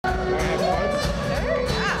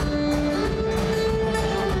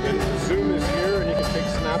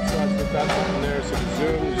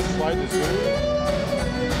zoom.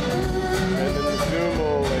 And then the zoom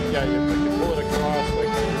will, like, yeah, you pull it across,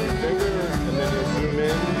 like, your finger, and then you'll zoom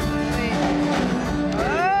in. See?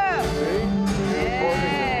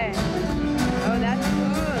 Yeah. Oh, that's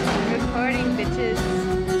cool. Recording, bitches.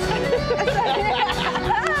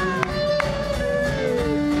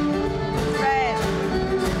 Right.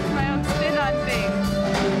 My own spin on things.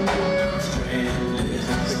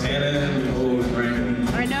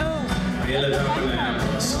 I know.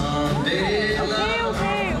 Someday,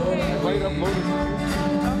 Okay. Right up low.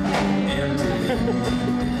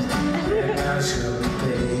 I should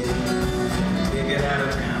pay. Take it out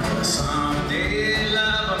of town. Someday,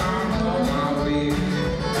 love, I'm on my way.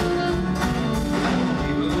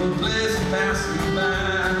 People who place passing by,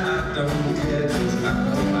 I don't care 'cause I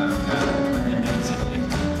know I've got plans.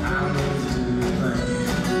 I know to do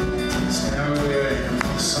things. Stand where I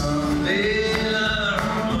am. Someday, love,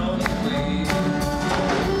 I'm on my way.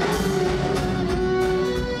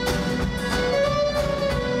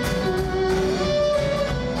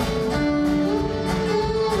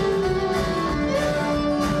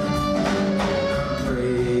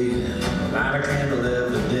 Light a candle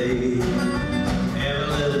every day. Every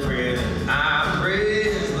little prayer that I pray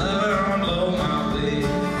is love on blow my way.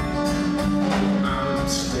 I'm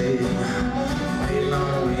staying way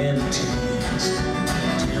long in the teens.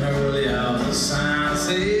 Generally all the signs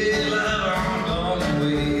say love on blow my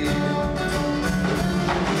way.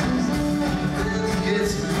 This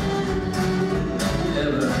gets me.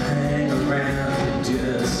 Never hang around, it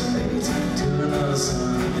just fades to another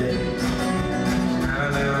Sunday.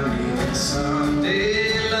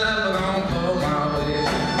 Someday, love, gonna blow my way.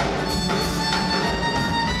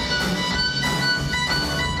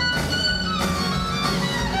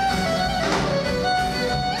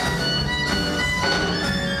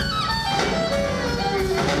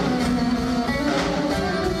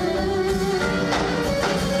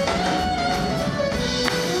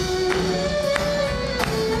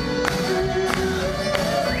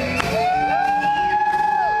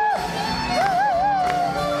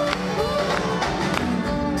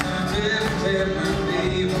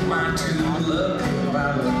 My true love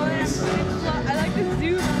about the place. I like the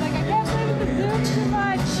zoom. I'm like, I can't play with the zoom too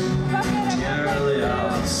much. Fuck it, Generally, all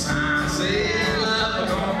the signs say love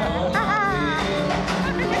gonna blow my way.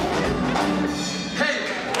 Hey!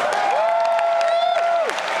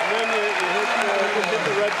 And then you hit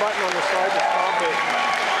the red button on the side.